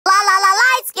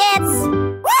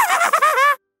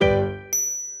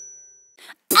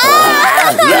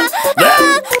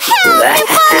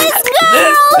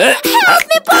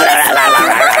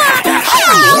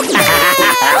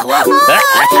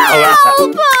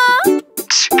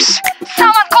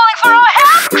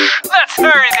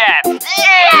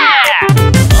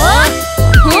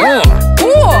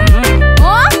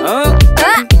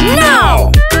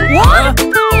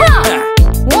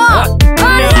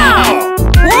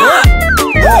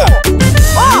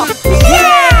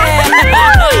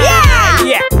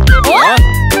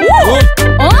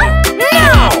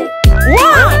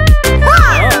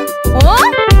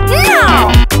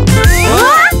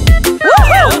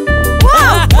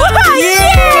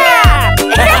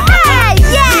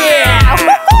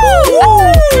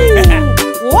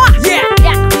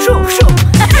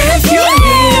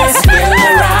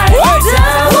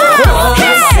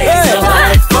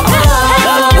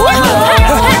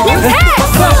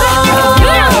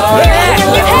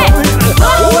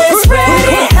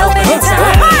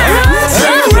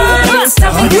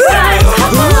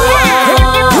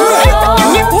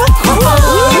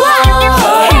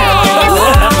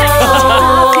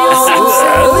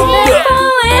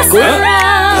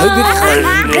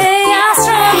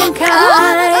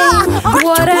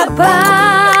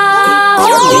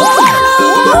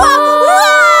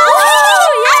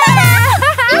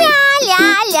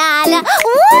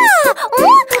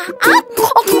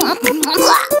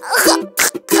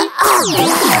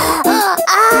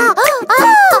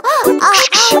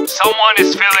Someone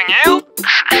is feeling ill?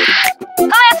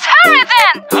 Let's hurry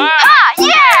then! Ha!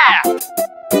 Yeah!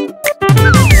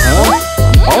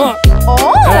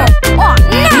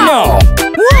 No! No!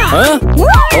 Huh?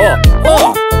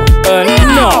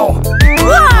 No!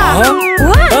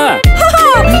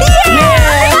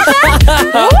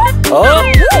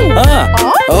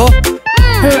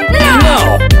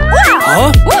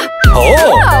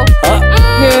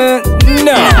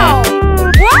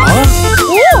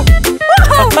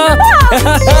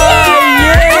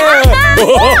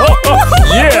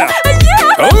 Yeah!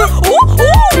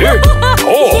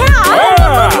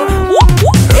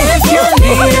 If you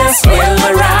need us, we'll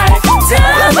arrive.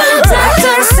 Double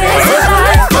doctor says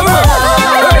alive.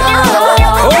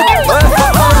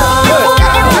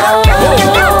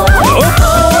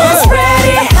 Always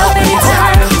ready, help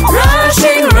anytime.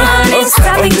 Rushing, running,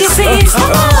 stopping disease.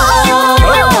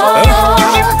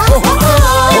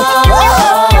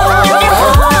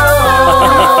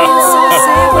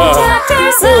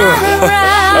 Doctors are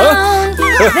around.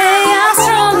 They are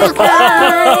strong and kind.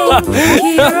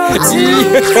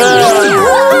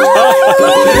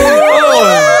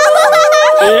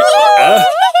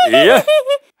 Yeah.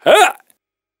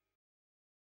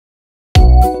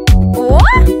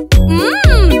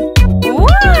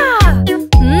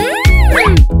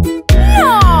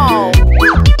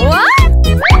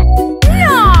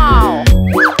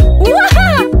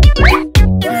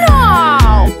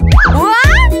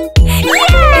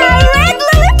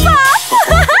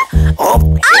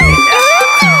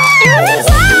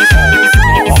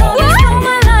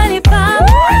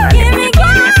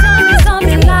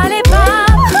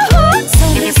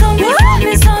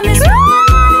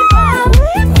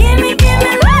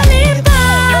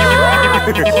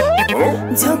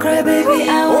 Don't cry, baby,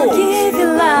 I will give you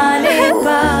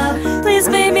lollipop. Please,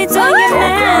 baby, don't get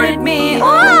mad at me. Oh,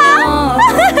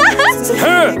 no. So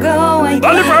here you go and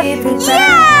give it back.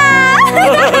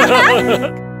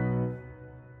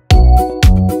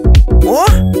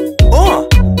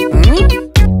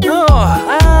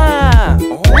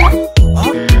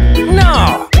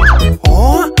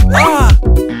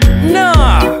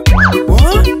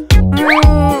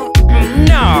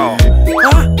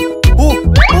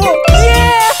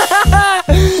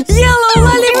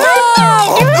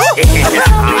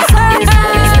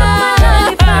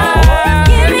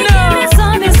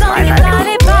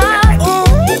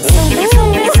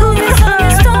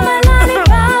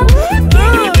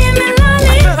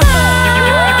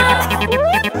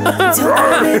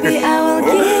 Baby, I will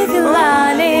give you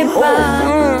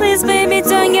lollipop. Please, baby,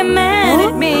 don't get mad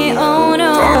at me. Oh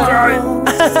no.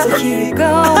 So here you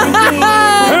go and give it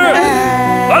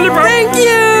back. Thank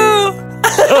you.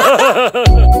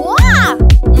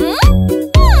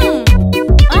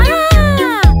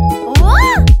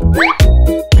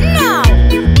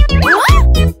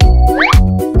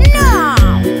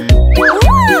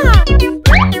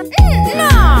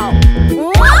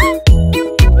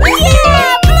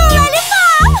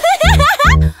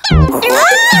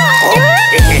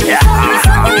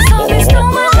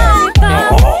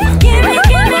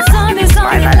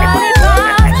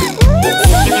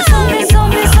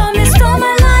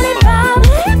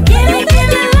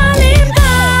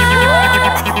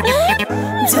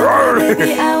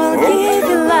 Baby, I will give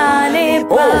you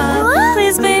lollipop.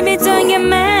 Please, baby, don't get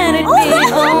mad at me.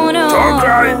 Oh no. Don't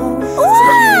cry. So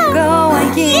here you go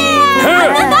and give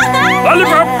it back.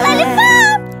 Lollipop!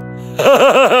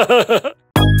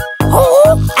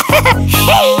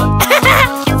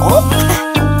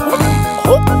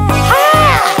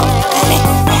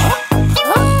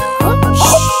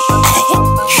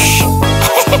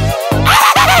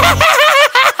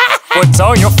 What's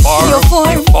on your farm? Your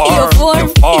farm, your farm, your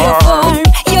farm,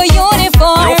 your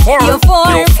uniform, your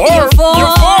farm.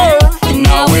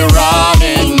 Now we're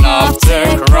running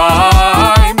after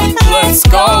crime. Let's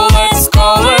go, let's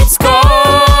go, let's go.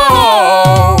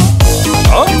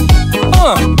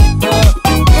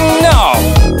 No.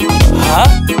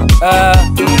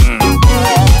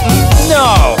 No.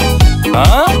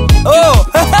 Oh.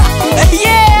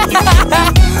 Yeah.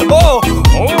 Oh.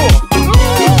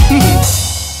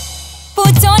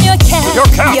 Put on your cap, Your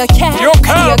cap, your cap, your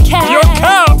cap, your cap, your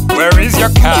cap. Where is your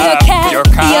cap? Your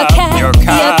cap, your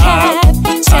cap.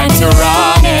 Time to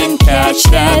run and catch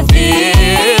that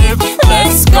thief.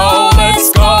 Let's go, let's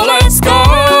go, let's go.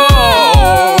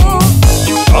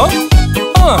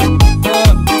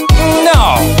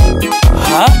 No.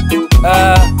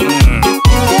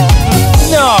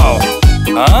 No.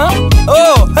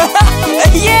 Oh.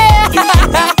 Yeah.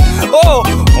 Oh.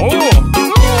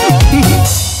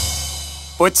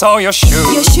 Put on your shoes.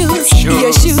 Your shoes,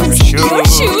 your shoes, your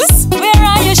shoes. Where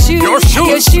are your shoes? Your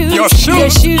shoes, your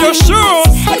shoes, your shoes.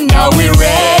 Now we're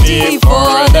ready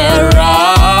for the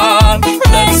run.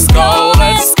 Let's go,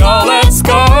 let's go, let's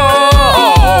go.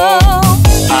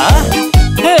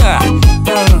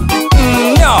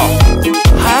 No.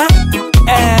 Huh?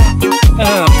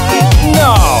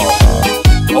 No.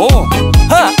 Oh.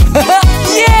 Huh.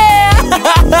 Yeah.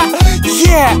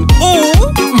 Yeah. Ooh.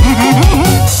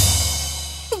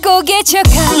 Go get your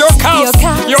cups. Your cups.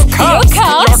 Your cups.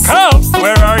 Your cups.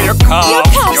 Where are your cups? Your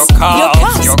cups. Your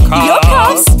cups. Your cups. Your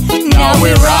cups. Now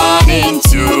we're running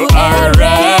to our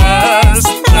rest.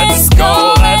 Let's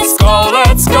go, let's go,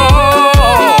 let's go.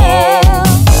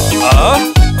 Oh,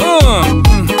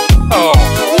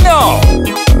 no.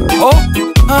 Oh,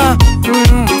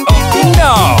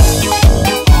 no.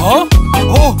 Huh?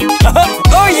 Oh,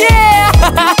 oh yeah.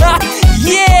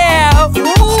 Yeah.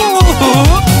 Ooh.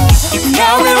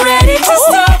 Now we're ready to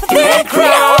stop the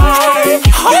crowd.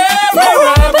 Wherever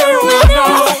we go,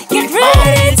 get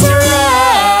ready to run.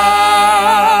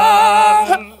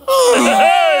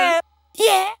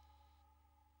 Yeah.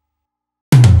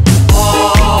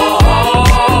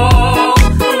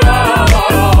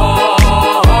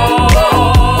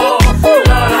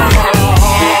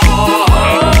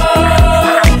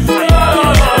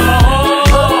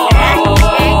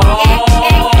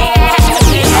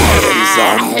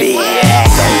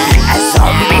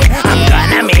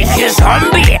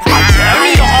 Zombie, I'll turn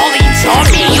you all into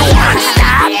zombie. You won't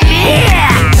stop me.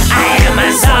 I am a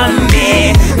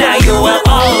zombie. Now you will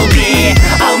all be.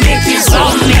 I'll make you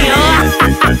zombie.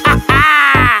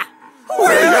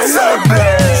 We're a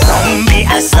zombie. Zombie,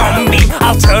 a zombie.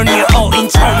 I'll turn you all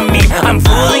into me. I'm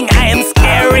fooling, I am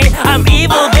scary. I'm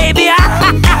evil, baby.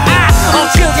 All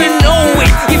children know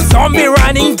it. If zombie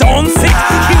running don't sit,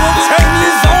 he will turn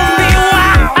you zombie.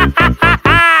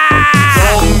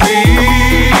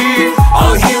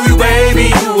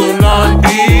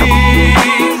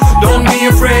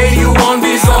 Afraid you won't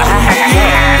be zombie.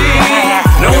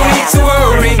 No need to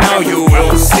worry, now you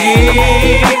will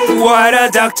see what a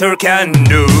doctor can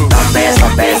do. Zombie,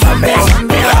 zombie, zombie,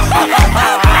 zombie.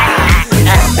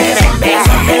 Zombie, zombie,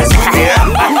 zombie,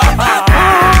 zombie.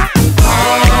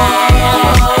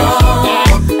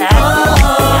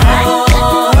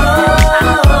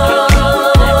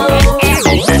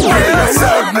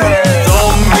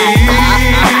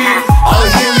 I'll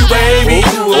heal you, baby.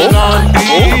 You will not be.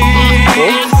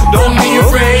 Don't be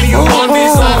afraid, you won't be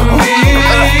zombie.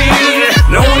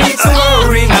 No need to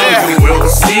worry, now you will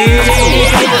see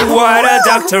what a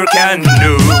doctor can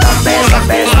do. Zombie,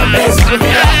 zombie, zombie,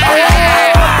 zombie.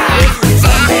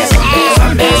 Zombie, zombie,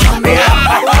 zombie, zombie.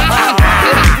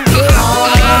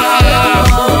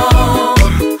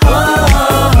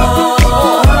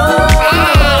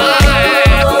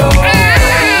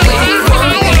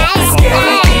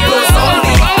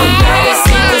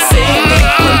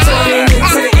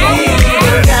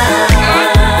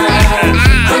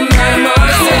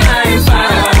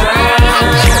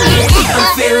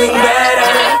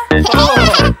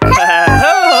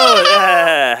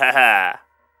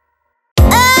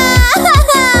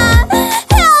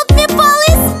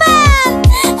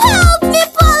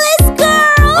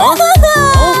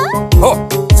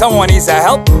 Someone needs our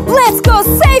help. Let's go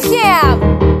save him.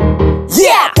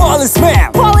 Yeah,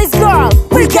 policeman, Police girl,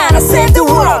 we gotta save the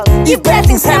world. If bad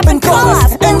things happen, call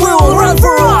us, and we will run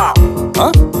for all.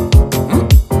 Huh?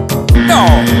 No.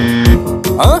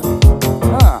 Huh?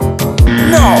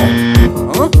 No.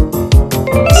 Huh?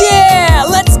 Yeah,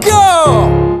 let's go.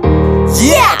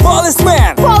 Yeah,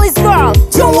 policeman, police girl,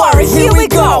 don't worry, here we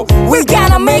go. We're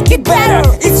gonna make it better.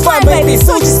 It's fine, baby,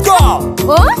 so just go.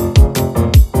 huh?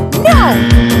 No.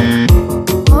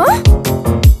 Huh?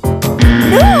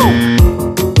 No.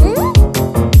 Hmm?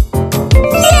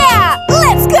 Yeah,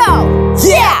 let's go.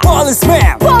 Yeah,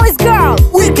 policeman, Police girl,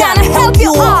 we're gonna help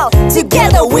you all.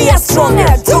 Together we are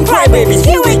stronger. Don't cry, baby,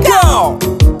 here we go.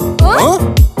 huh?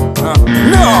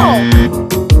 No.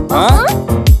 Huh?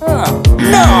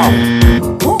 No.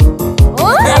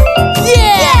 Huh?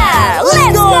 Yeah,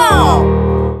 let's go.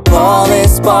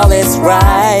 Police, police,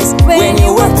 rise. When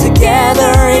you work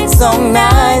together, it's so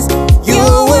nice. You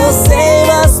will save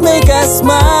us, make us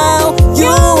smile. You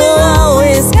will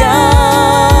always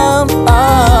come.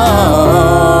 Oh.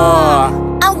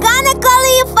 I'm gonna call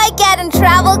you if I get in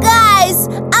trouble, guys.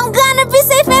 I'm gonna be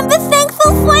safe and be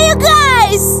thankful for you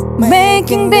guys.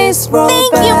 Making this world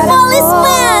Thank you, better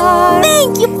policeman. for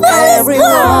Thank you, police everyone.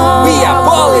 girl. We are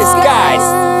police guys.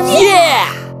 Yeah.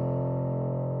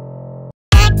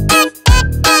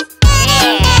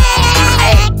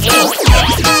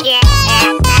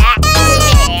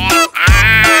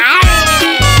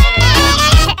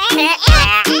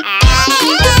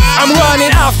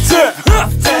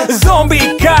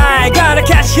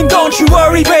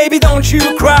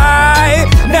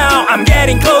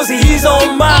 getting close, he's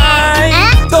all mine.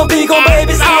 Don't be gone,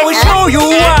 babies, I will show you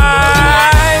why.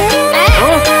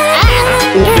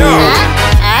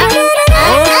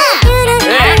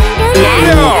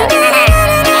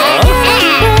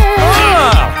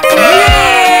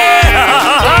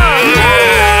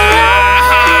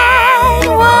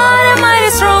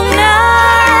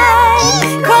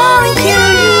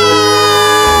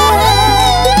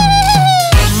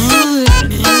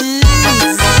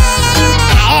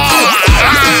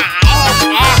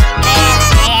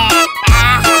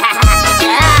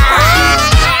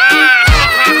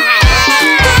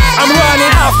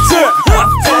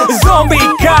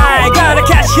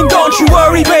 Don't you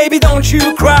worry, baby, don't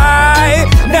you cry.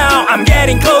 Now I'm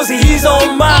getting close, he's all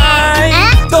mine.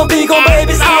 Don't be gone,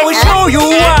 babies, I will show you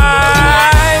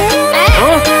why.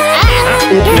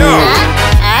 No. No.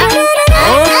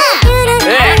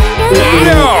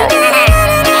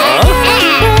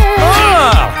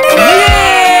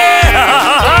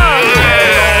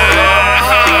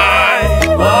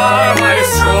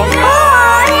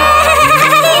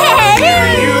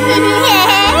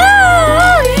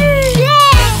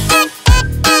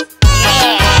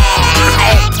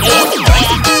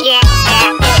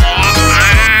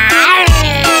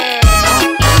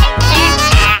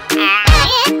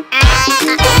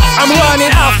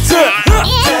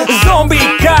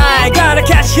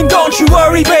 Don't you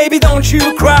worry, baby, don't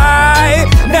you cry.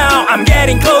 Now I'm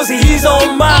getting close, he's all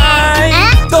mine.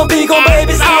 Don't be gone,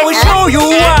 babies, I will show you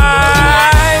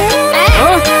why.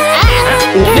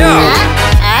 No. No.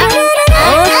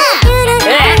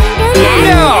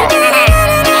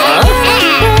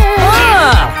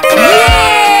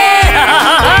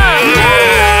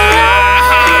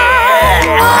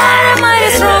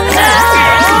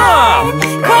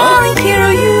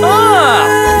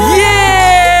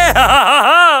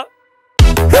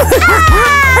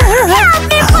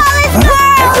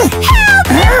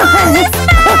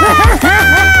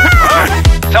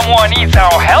 Someone needs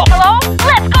our help? Hello?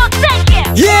 Let's go save him!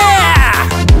 Yeah!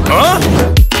 Huh?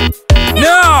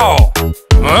 No!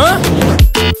 Huh?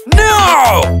 No!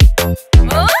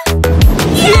 Huh?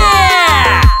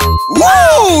 Yeah!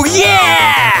 Woo!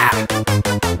 Yeah!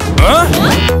 Huh?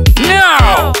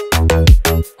 No!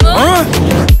 Huh?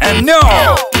 And no!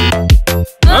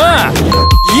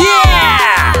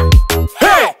 Yeah!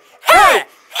 Hey! Hey!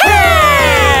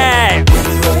 Hey!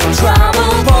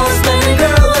 Trouble won't stand a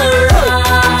girl around.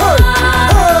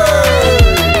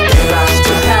 Rush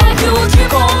to help you,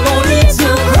 keep on, no need to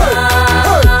cry.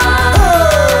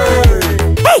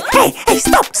 Hey,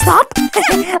 stop!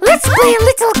 Let's play a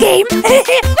little game.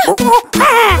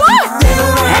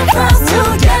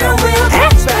 Together we'll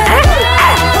catch back.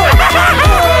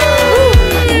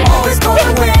 Always go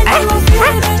away, you will feel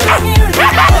it in your ear.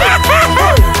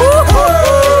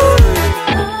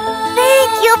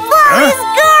 Thank you, police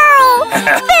girl!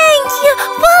 Thank you,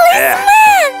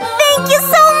 policeman! Thank you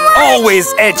so much! Always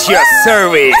at your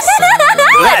service.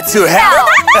 Glad to help.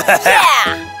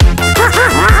 Yeah!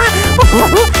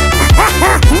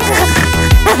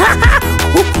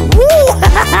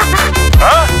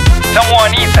 Huh?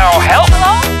 Someone needs our help?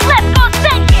 Hello? Let's go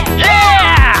save him!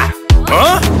 Yeah!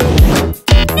 Huh?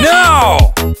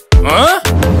 No! Huh?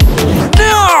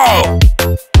 No!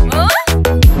 Huh?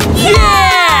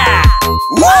 Yeah!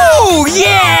 Woo!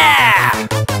 Yeah!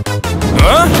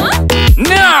 Huh?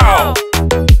 No!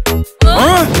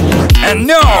 Huh? And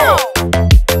no!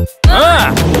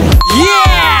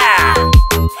 Yeah!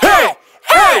 Hey!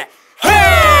 Hey!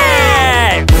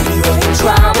 Hey!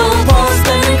 Trouble won't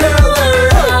stand a girl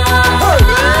around.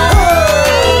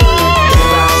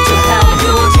 Rush to help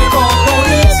you, keep on, no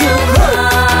need to cry.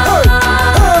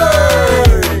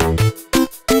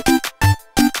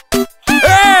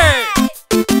 Hey!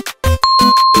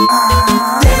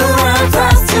 They run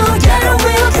fast, together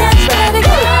we'll catch back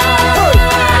again.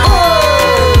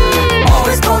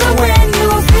 Always go the way, you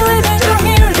will feel it and you'll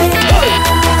hear it.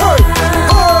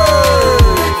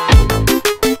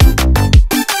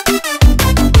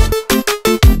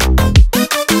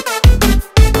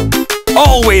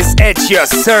 Always at your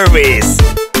service.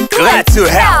 Glad to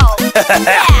help.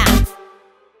 Yeah!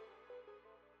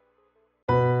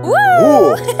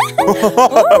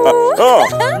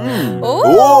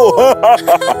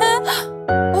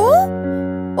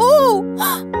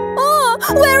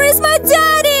 Where is my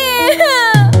daddy?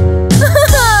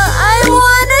 I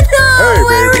wanna know, Hey,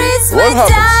 where baby, is what my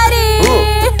happened? daddy?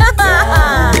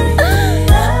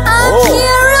 I'm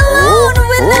here alone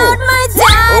without my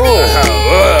daddy.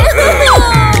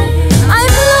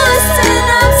 I'm lost and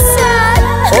I'm sad.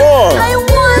 I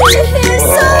want to hear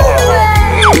so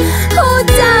bad. Oh,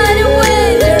 daddy,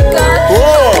 when you're gone.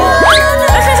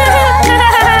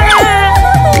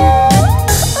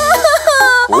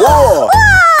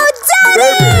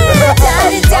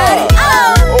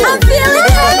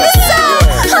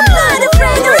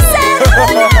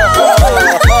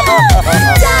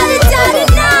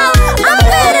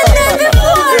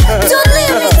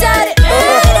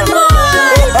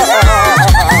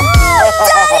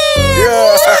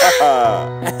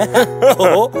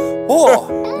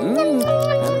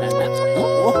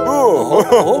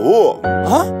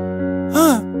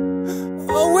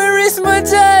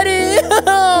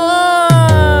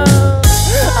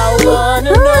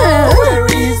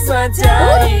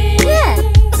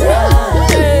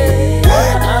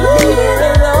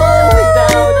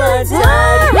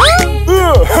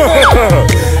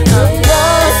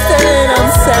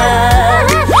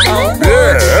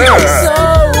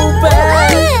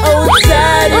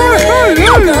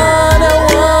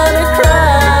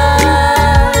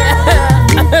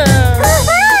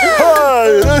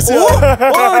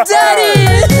 Oh, daddy,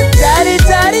 daddy,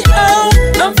 daddy, oh,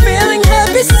 I'm feeling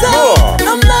happy, so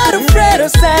I'm not afraid or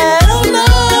sad. Oh no,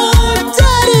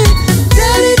 daddy,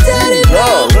 daddy, daddy,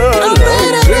 no, I'm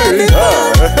better than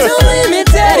before. Don't leave me,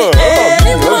 daddy,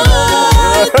 anymore,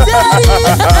 daddy.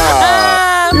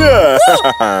 Yeah.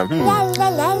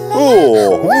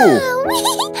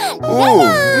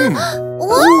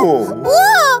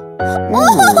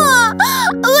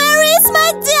 Where is my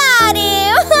daddy?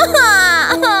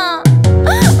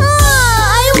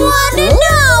 I want to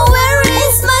know, where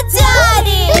is my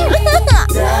daddy?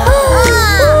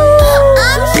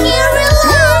 I'm here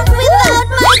alone without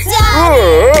my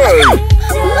daddy.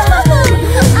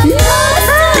 I'm lost.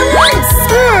 I want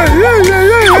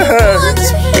to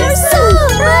hear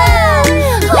someone.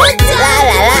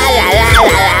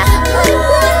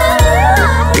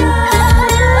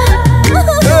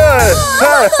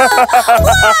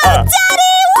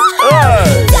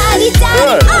 Daddy,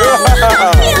 daddy, oh,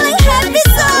 I'm feeling happy,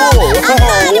 so I'm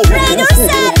not afraid or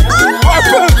sad. Oh no,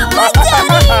 my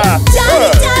daddy,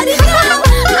 daddy, daddy, no,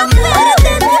 I'm better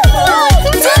than before.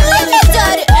 Don't let me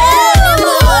daddy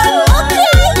anymore,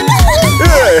 okay?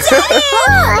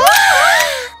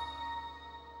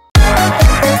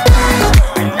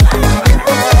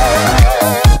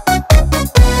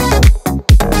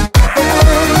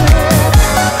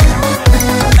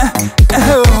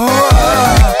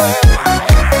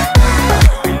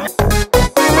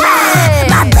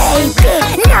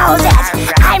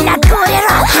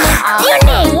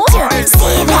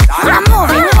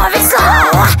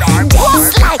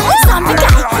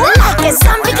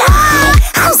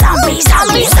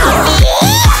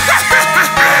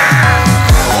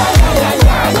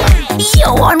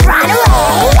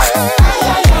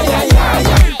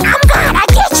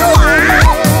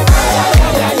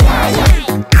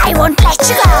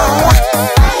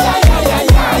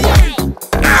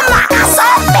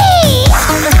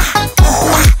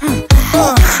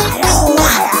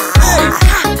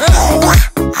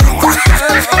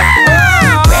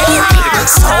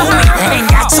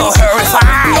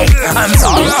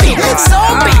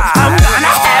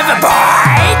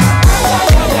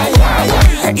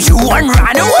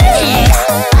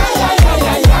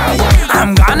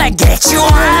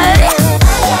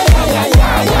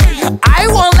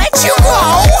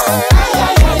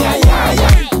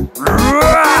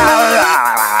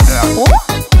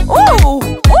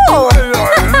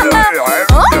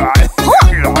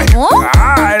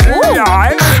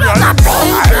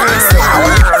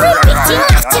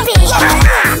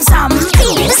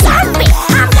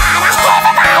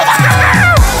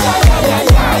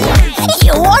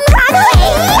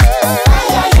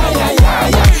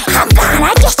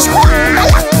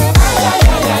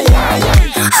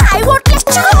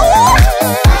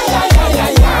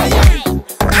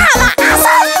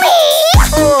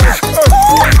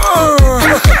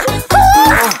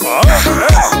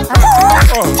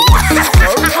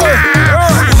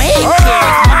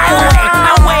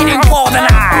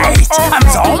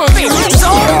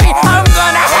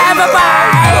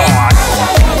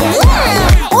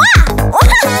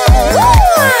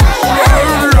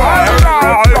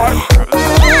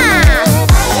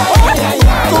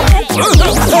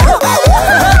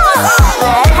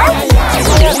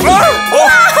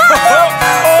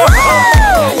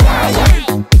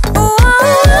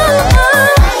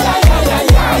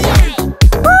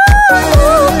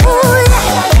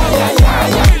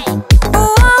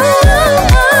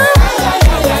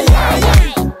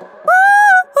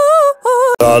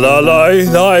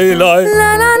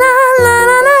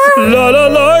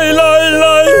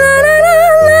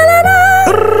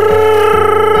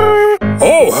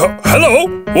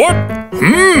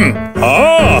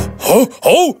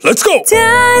 Let's go!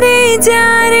 Daddy,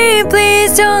 daddy,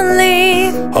 please don't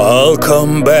leave. I'll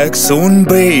come back soon,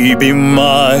 baby,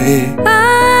 my.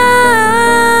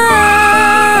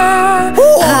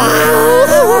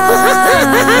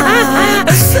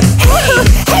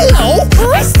 Hello,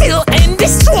 I still in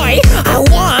this toy. I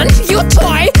want your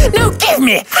toy. Now give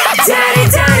me. Daddy,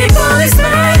 daddy,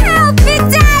 policeman. Help me,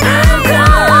 daddy!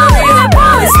 I'm calling the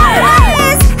policeman.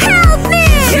 Please, help me!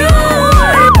 You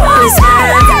are the policeman.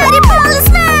 Daddy,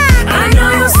 policeman! I know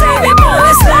you'll save me,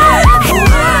 policeman.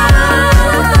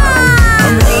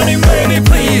 I'm running, baby,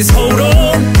 please hold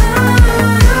on.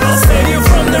 I'll save you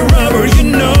from the robber, you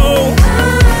know.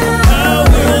 I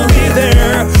will be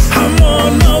there. I'm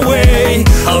on my way.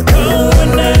 I'll come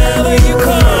whenever you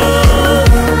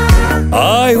come.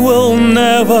 I will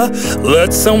never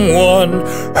let someone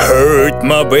hurt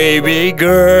my baby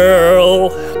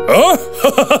girl. Oh?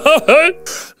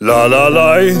 La la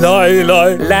la la la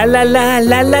La la la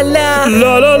la la la.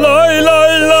 la la la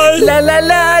la la.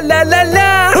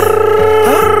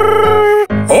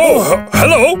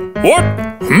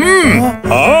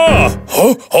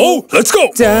 Oh, let's go.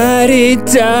 Daddy,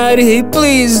 Daddy,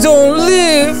 please don't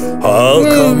leave. I'll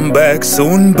come back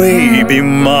soon, baby,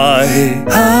 my. Hey,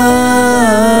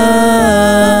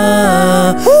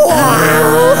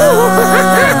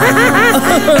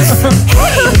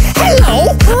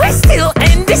 hello, I steal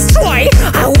and destroy.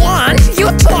 I want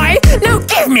your toy. Now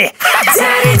give me.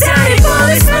 Daddy, Daddy,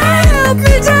 policeman, help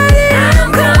me, Daddy.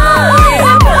 I'm calling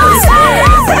the policeman.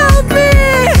 Help me.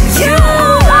 You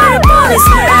are a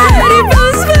policeman. Daddy,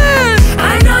 policeman.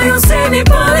 I know you'll save me,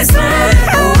 policeman.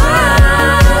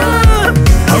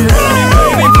 I'm running,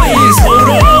 baby, please hold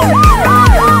on.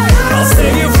 I'll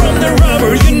save you from the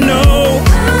robber, you know.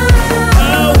 I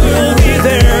will be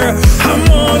there. I'm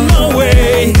on my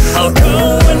way. I'll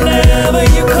come whenever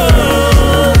you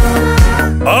call.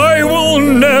 I will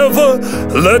never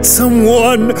let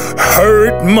someone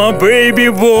hurt my baby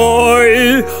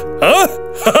boy. Huh?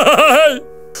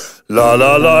 La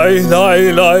la la la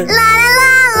la.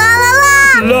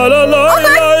 La la la la la.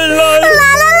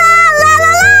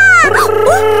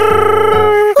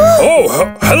 Oh,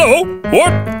 hello.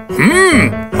 What?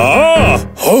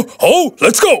 Oh,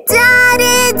 let's go.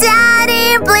 Daddy,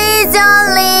 Daddy, please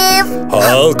don't leave.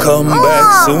 I'll come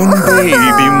back soon,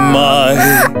 baby, my.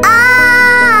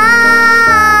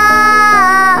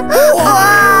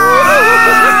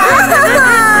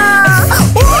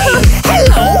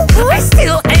 Hello, I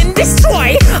steal and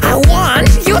destroy. I want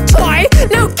your toy.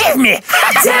 Now give me.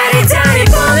 Daddy, Daddy,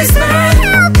 policeman.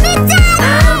 Help me, Daddy.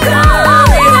 I'm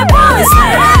calling the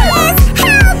policeman.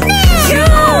 Help me. You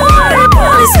are a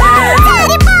policeman.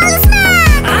 Daddy,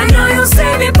 policeman. I know you'll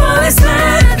save me,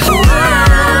 policeman.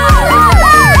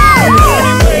 I'm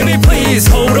running, baby, please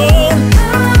hold on.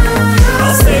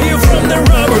 I'll save you from the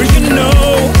robber, you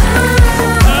know.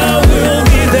 I will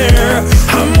be there.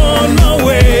 I'm on my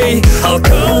way. I'll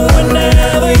come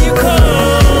whenever you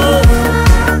call.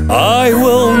 I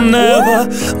will never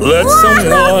let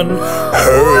someone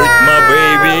hurt my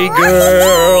baby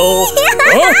girl.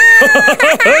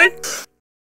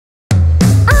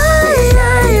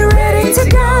 I'm ready to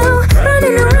go,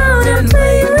 running around and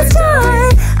playing with joy.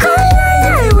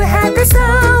 We're happy,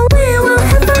 so we will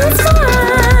have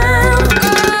fun.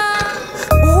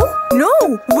 Oh no,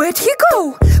 where'd he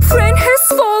go? Friend has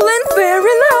fallen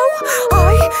very low.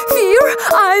 I fear,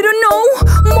 I don't know,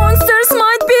 monsters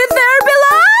might be there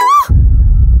below.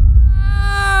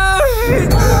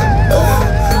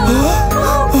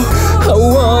 I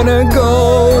wanna go.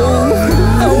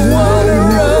 I wanna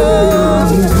run.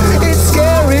 It's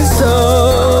scary, so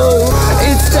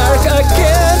it's dark. I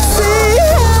can't see.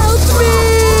 Help me.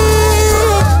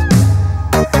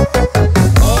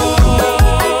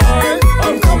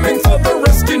 I'm coming for the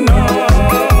rescue now.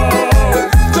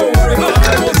 Don't worry, I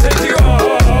will take you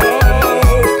out.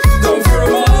 Don't fear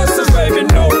monsters, baby.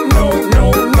 No, no, no,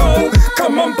 no.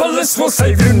 Come on, police will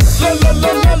save you. La la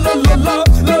la la la la la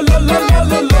la la la la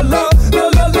la la la.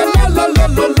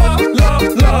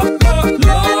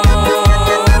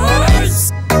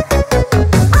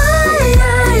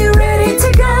 Ready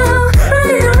to go,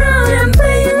 running around and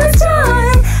playing with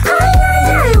joy.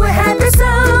 We're happy, so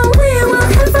we will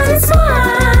have fun and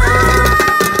fun.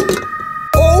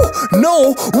 Oh no,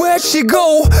 where'd she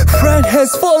go? Friend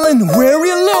has fallen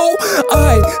very low.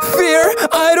 I fear,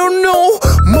 I don't know,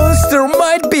 monster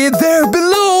might be there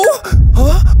below.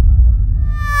 Huh?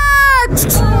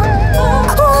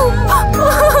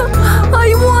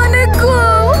 I wanna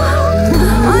go. I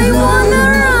wanna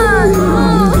run.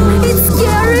 It's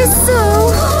scary, so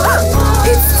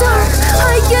it's dark. I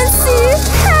can see.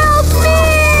 Help me!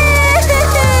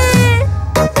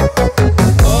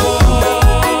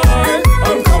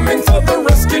 I'm coming for the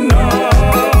rescue now.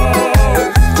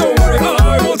 Don't worry, I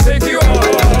will take you out.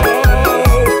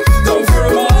 Don't fear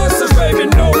monsters, baby.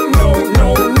 No, no, no,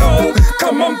 no.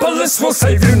 Come on, police will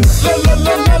save you. La la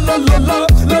la la.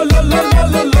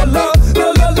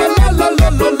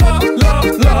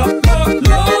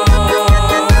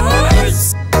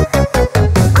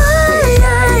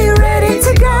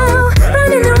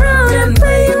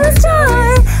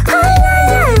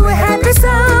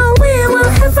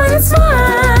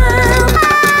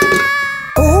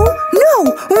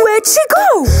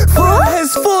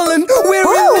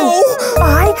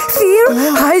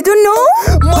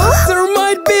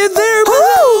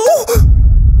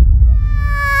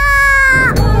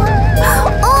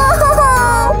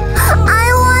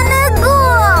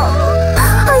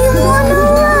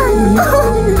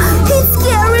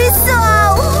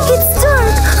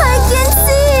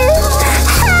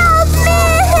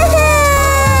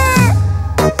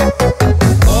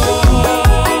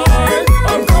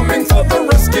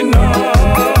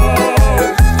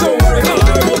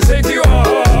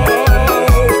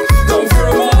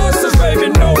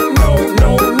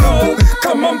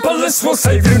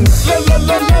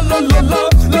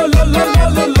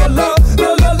 la la la.